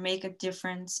future, make a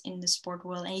difference in the sport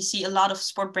world. And you see a lot of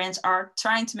sport brands are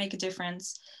trying to make a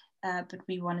difference, but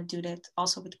we want to do that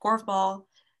also with korfball.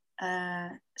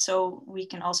 So we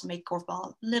can also make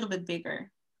korfball a little bit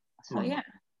bigger. So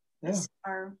that's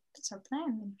our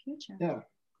plan in the future.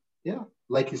 Yeah.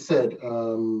 Like you said,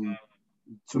 to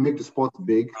make the sport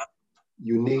big,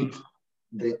 you need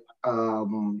the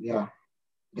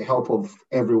help of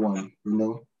everyone, you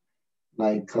know.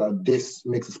 Like this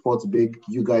makes the sports big.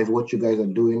 What you guys are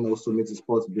doing also makes the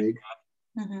sports big.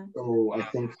 So I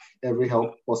think every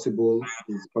help possible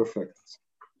is perfect.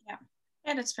 Yeah,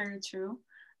 that's very true.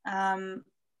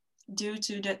 Due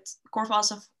to that, korfball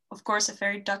is of course a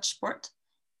very Dutch sport,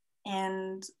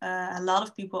 and a lot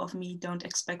of people of me don't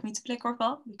expect me to play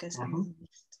korfball because I'm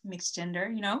mixed gender,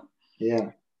 you know.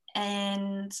 Yeah.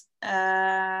 And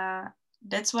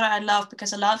that's what I love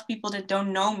because a lot of people that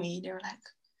don't know me, they're like,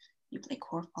 "You play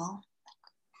korfball?"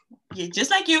 Yeah,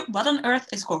 just like you. What on earth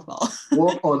is korfball?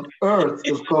 What on earth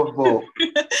is korfball?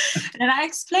 And I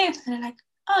explained, and they're like,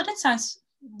 "Oh, that sounds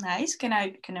nice. Can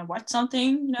I watch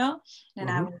something? You know?" And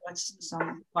I would watch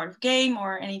some part of game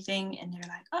or anything, and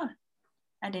they're like, "Oh,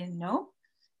 I didn't know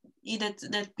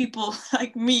that people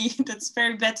like me." That's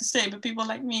very bad to say, but people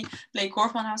like me play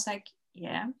korfball. And I was like,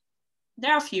 "Yeah,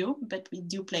 there are a few, but we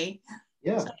do play."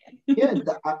 Yeah, so, yeah.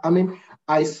 I mean,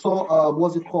 I saw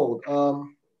what's it called?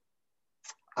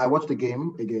 I watched the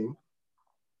game again.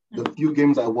 The few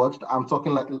games I watched, I'm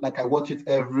talking like I watch it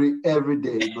every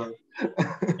day, but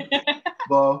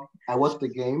but I watched the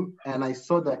game and I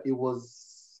saw that it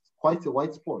was quite a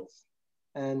wide sport.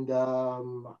 And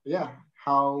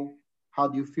how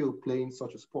do you feel playing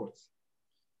such a sport?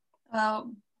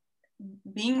 Well,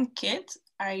 being a kid,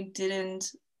 I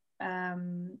didn't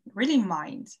really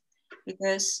mind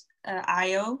because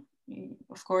Ayo,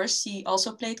 of course, he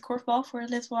also played korfball for a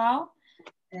little while.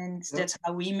 And that's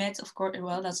how we met, of course.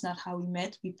 Well, that's not how we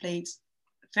met. We played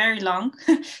very long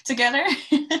together.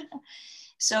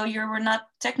 So you were not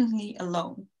technically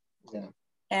alone. Yeah.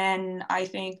 And I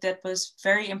think that was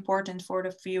very important for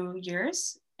the few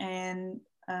years. And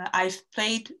I've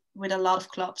played with a lot of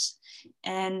clubs.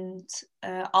 And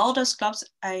all those clubs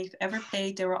I've ever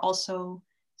played, there were also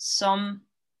some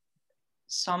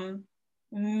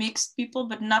mixed people,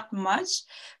 but not much.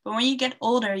 But when you get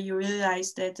older, you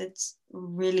realize that it's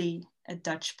really a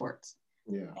Dutch sport.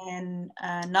 Yeah. And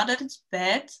not that it's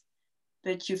bad,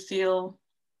 but you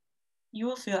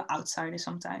will feel outsider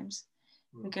sometimes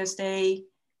because they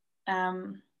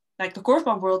like the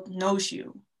korfball world knows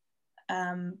you,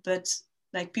 but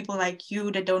like people like you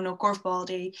that don't know korfball,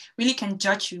 they really can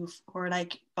judge you for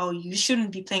like, oh, you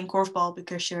shouldn't be playing korfball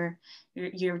because you're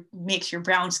mixed, you're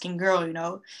brown skin girl, you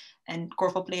know, and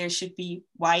korfball players should be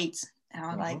white. And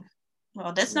I'm like,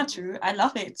 well, that's not true. I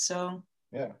love it. So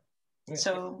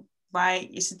so why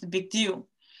is it a big deal?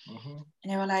 And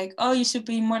they were like, oh, you should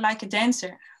be more like a dancer.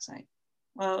 I was like,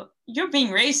 well, you're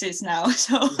being racist now.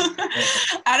 So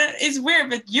it's weird,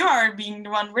 but you are being the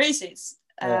one racist.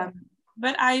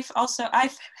 but I've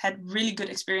had really good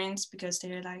experience because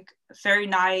they're like very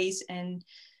nice and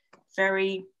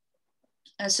very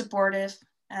supportive,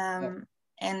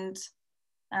 and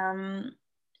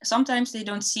sometimes they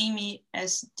don't see me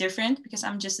as different because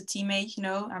I'm just a teammate, you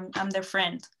know, I'm their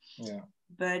friend. Yeah.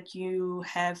 But you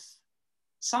have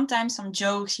sometimes some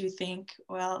jokes you think,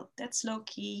 well, that's low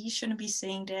key, you shouldn't be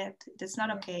saying that, that's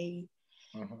not okay.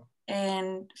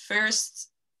 And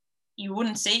first you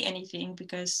wouldn't say anything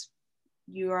because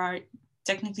you are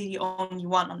technically the only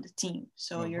one on the team,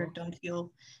 so you don't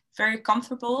feel very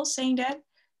comfortable saying that.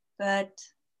 But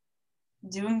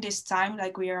during this time,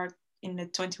 like we are in the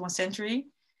 21st century,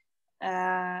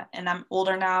 and I'm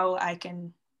older now, I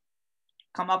can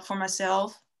come up for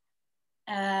myself.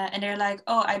 And they're like,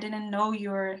 oh, I didn't know you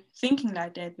were thinking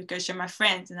like that because you're my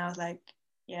friend. And I was like,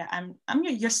 yeah,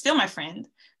 you're still my friend,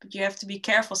 but you have to be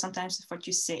careful sometimes with what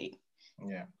you say.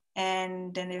 Yeah.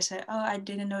 And then they say, oh, I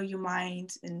didn't know you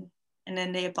mind. And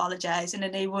then they apologize, and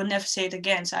then they will never say it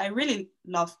again. So I really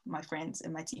love my friends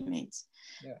and my teammates.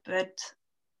 Yeah. But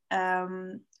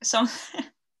some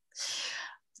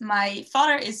my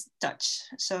father is Dutch,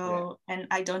 so and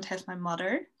I don't have my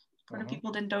mother, for the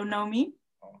people that don't know me.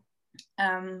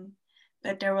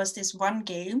 But there was this one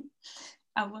game,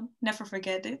 I will never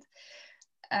forget it.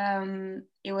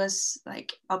 It was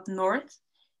like up north,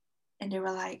 and they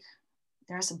were like,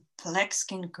 there's a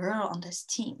black-skinned girl on this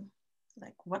team.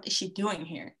 Like, what is she doing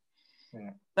here?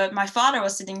 Yeah. But my father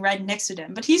was sitting right next to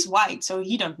them, but he's white, so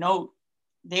he don't know.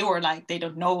 They were like, they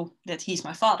don't know that he's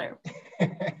my father.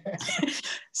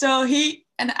 So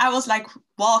I was like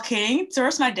walking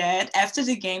towards my dad after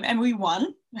the game, and we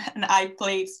won. And I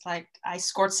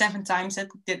scored 7 times at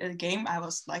the game. I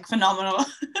was like phenomenal.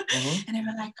 And they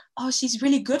were like, oh, she's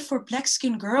really good for black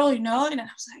skin girl, you know? And I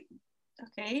was like,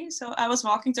 okay. So I was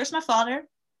walking towards my father,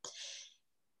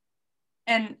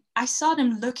 and I saw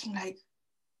them looking like,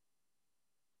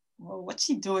 well, what's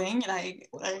she doing?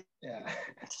 Yeah.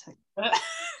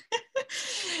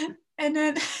 And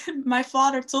then my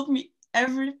father told me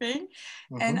everything,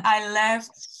 and I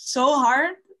laughed so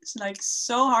hard. It's like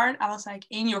so hard. I was like,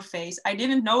 in your face. I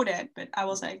didn't know that, but I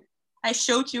was like, I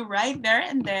showed you right there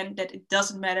and then that it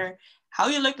doesn't matter how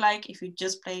you look like. If you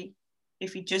just do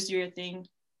your thing,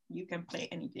 you can play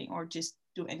anything or just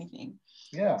do anything.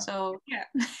 Yeah. So yeah.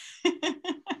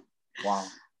 Wow.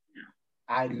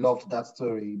 I loved that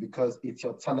story because it's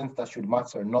your talent that should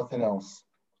matter, nothing else.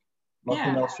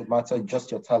 Nothing else should matter, just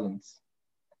your talents.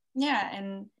 Yeah,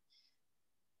 and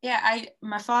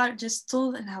my father just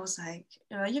told, and I was like,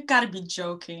 you gotta be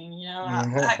joking, you know.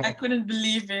 I couldn't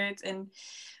believe it.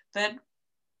 But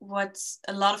what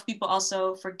a lot of people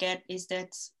also forget is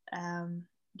that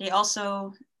they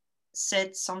also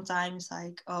said sometimes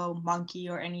like, oh, monkey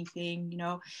or anything, you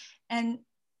know. And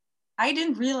I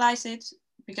didn't realize it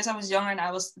because I was younger and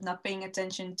I was not paying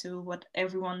attention to what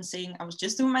everyone's saying. I was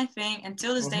just doing my thing.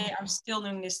 Until this day, I'm still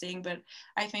doing this thing. But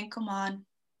I think, come on,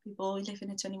 people, we live in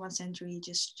the 21st century.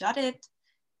 Just shut it.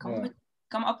 Come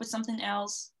up with something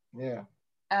else. Yeah.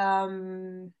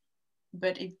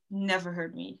 But it never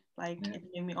hurt me. Like it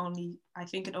made me I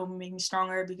think it only made me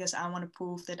stronger because I want to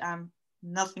prove that I'm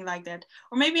nothing like that.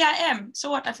 Or maybe I am.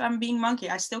 So what if I'm being monkey?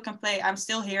 I still can play. I'm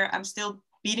still here. I'm still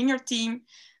beating your team.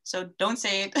 So don't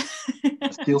say it.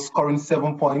 Still scoring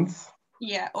 7 points.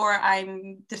 Yeah, or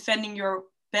I'm defending your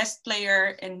best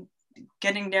player and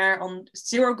getting there on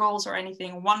 0 goals or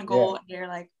anything, 1 goal. And they're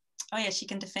like, oh yeah, she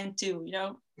can defend too, you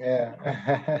know? Yeah.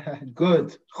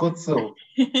 Good. So.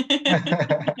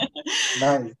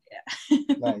 Nice.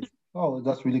 Nice. Oh,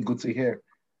 that's really good to hear.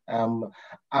 I'm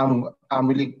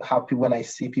really happy when I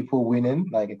see people winning,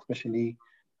 like especially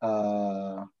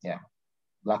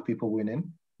Black people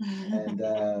winning. And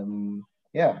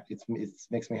it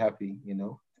makes me happy, you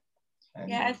know.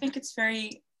 And, I think it's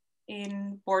very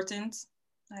important.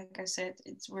 Like I said,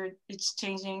 it's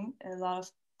changing. A lot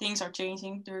of things are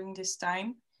changing during this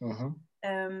time.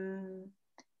 And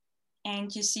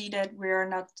you see that we're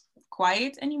not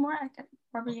quiet anymore. I can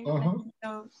probably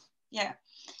so yeah,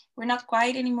 we're not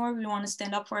quiet anymore. We want to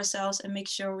stand up for ourselves and make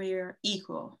sure we're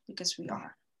equal because we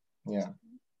are. Yeah.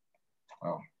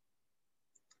 Wow.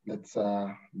 That's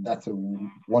a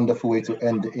wonderful way to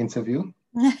end the interview.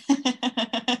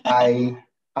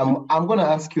 I'm gonna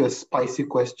ask you a spicy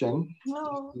question.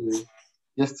 No.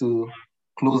 Just to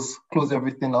close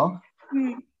everything off.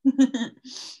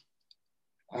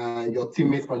 Your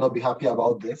teammates might not be happy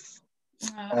about this.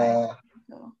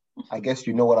 I guess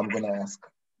you know what I'm gonna ask.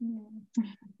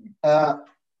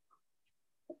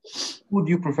 Who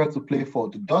do you prefer to play for,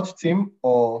 the Dutch team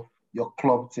or your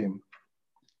club team?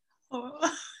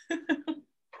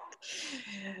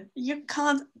 You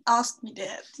can't ask me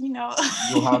that,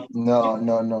 You have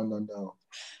no.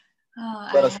 Oh,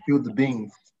 Gotta spill the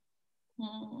beans.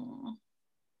 Hmm.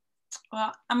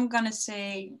 Well, I'm gonna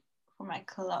say for my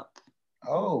club.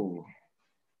 Oh,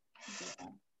 Yeah.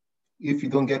 if you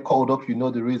don't get called up, you know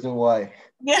the reason why.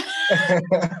 Yeah.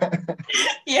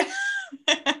 Yeah.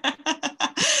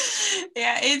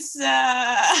 Yeah, it's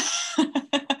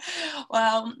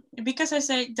well, because I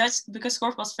say Dutch, because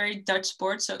korfball is very Dutch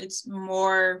sport, so it's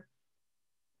more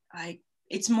like,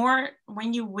 it's more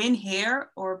when you win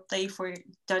here or play for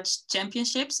Dutch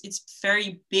championships, it's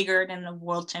very bigger than a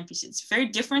world championship. It's very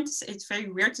different. It's very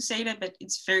weird to say that, but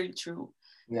it's very true.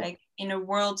 Yeah. Like in a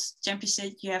world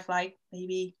championship, you have like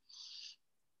maybe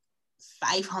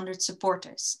 500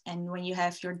 supporters, and when you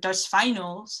have your Dutch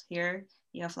finals here,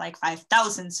 you have like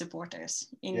 5,000 supporters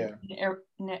in the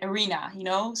arena.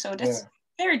 So that's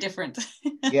very different.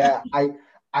 Yeah,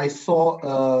 I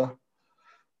saw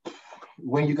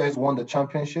when you guys won the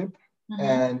championship,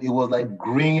 and it was like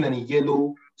green and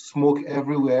yellow smoke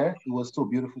everywhere. It was so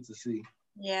beautiful to see.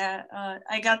 Yeah,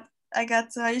 I got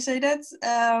how you say that?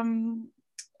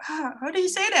 How do you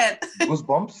say that?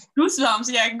 Goosebumps.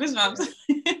 Goosebumps. Yeah, goosebumps.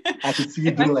 Yeah. I could see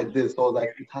you doing like this. So I was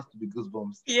like, it has to be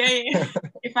goosebumps. Yeah.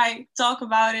 If I talk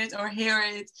about it or hear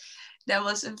it, that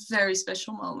was a very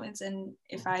special moment. And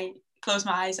if I close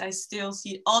my eyes, I still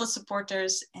see all the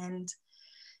supporters and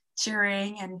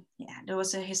cheering. And yeah, there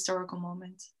was a historical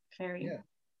moment. Very. Yeah.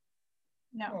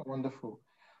 No. Oh, wonderful.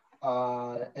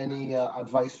 Any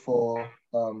advice for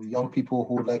young people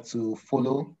who would like to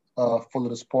follow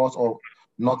the sport, or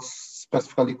not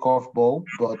specifically korfball,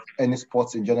 but any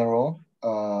sports in general,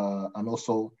 and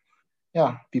also,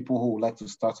 people who would like to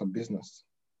start a business?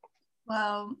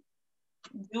 Well,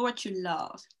 do what you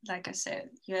love. Like I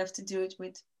said, you have to do it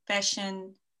with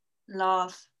passion,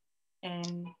 love,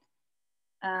 and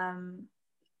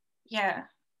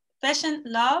passion,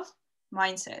 love,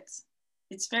 mindset.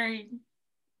 It's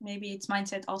maybe it's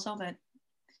mindset also, but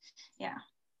yeah,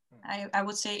 I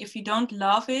would say if you don't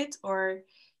love it or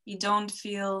you don't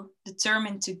feel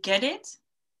determined to get it,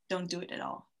 don't do it at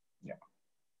all.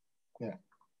 Yeah.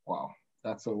 Wow.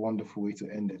 That's a wonderful way to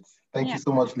end it. Thank you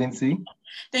so much, Lindsay.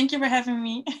 Thank you for having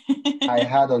me. I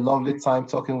had a lovely time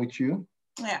talking with you.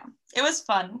 Yeah, it was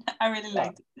fun. I really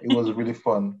liked it. It was really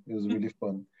fun. It was really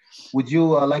fun. Would you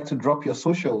like to drop your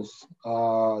socials,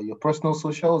 your personal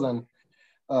socials, and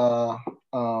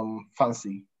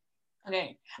fancy?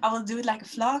 Okay, I will do it like a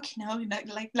vlog,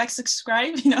 like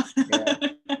subscribe, Yeah.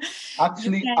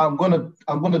 Actually, I'm gonna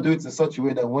do it in such a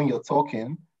way that when you're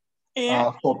talking,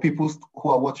 for people who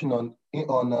are watching on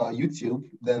YouTube,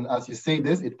 then as you say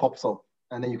this, it pops up,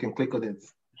 and then you can click on it.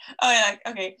 Oh yeah,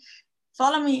 okay.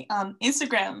 Follow me on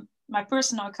Instagram. My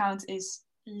personal account is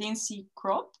Lindsy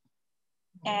Krop,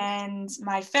 and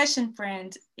my fashion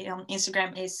brand on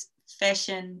Instagram is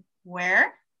Fashion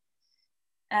Wear.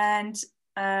 And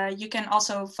you can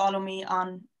also follow me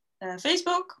on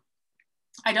Facebook.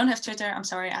 I don't have Twitter. I'm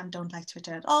sorry, I don't like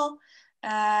Twitter at all.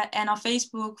 And on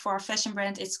Facebook for our fashion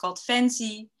brand, it's called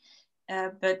Fancy.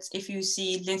 But if you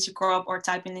see Lindsy Krop or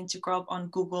type in Lindsy Krop on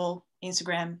Google,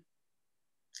 Instagram,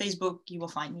 Facebook, you will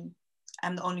find me.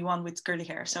 I'm the only one with curly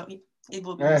hair, so it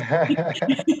will be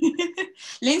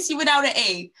Lindsy without an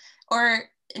A or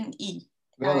an E.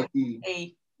 Without an E.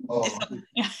 A. Oh,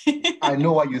 I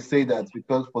know why you say that,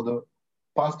 because for the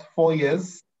past 4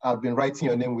 years, I've been writing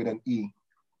your name with an E.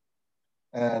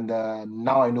 And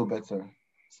now I know better.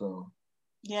 So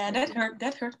yeah,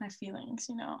 that hurt my feelings.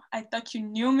 I thought you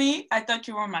knew me. I thought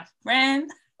you were my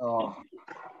friend. Oh,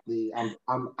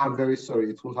 I'm very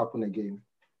sorry. It won't happen again.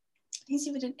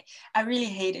 I really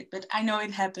hate it, but I know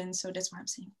it happened, so that's what I'm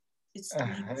saying. It's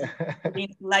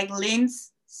like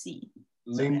Lindsy.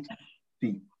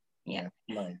 Lindsy. Yeah,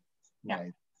 nice.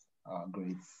 Nice.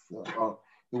 Great. So,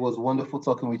 it was wonderful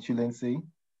talking with you, Lindsay.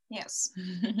 Yes.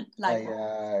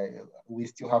 We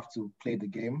still have to play the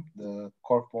game, the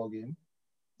korfball game.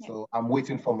 So I'm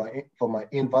waiting for my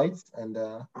invites, and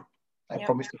I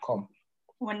promise to come.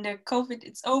 When the COVID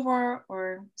is over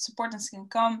or supporters can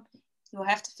come, you'll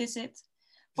have to visit.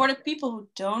 For the people who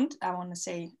don't, I want to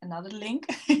say another link.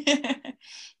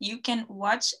 You can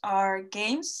watch our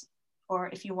games, or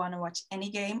if you want to watch any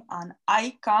game, on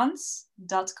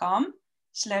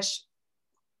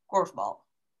icons.com/korfball.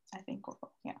 I think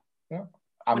korfball, yeah.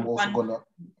 I'm also gonna.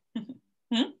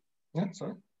 Yeah,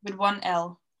 sorry. With one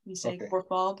L. We say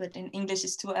korfball, but in English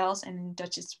it's 2 L's and in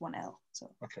Dutch it's 1 L. So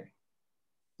okay.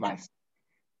 Nice.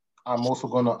 I'm also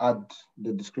gonna add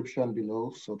the description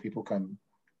below so people can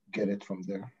get it from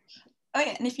there. Oh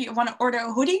yeah, and if you want to order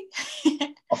a hoodie,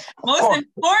 most course.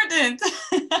 important,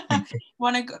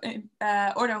 want to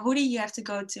order a hoodie, you have to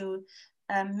go to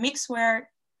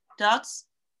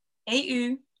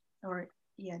mixwear.eu, or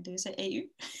do you say EU?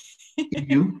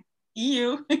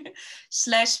 EU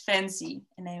 /fancy,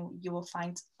 and then you will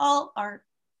find all our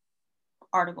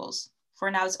articles.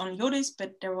 For now, it's only hoodies,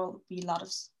 but there will be a lot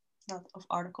of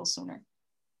articles sooner.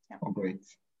 Yeah. Oh, great.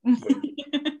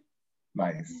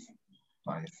 Nice.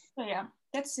 So yeah,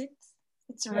 that's it.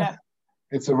 It's a wrap.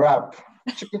 It's a wrap.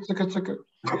 Chicka.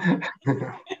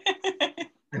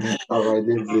 All right,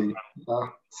 Lindsay.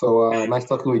 So nice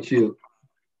talking with you.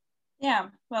 Yeah.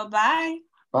 Well, bye.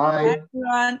 Bye. Bye,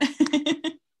 everyone.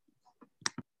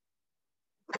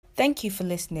 Thank you for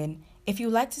listening. If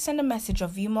you'd like to send a message or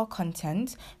view more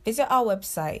content, visit our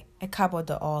website,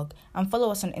 ekabo.org, and follow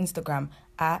us on Instagram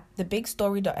at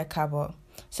thebigstory.ekabo.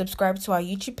 Subscribe to our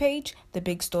YouTube page, The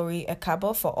Big Story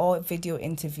Ekabo, for all video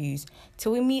interviews.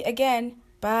 Till we meet again,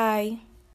 bye.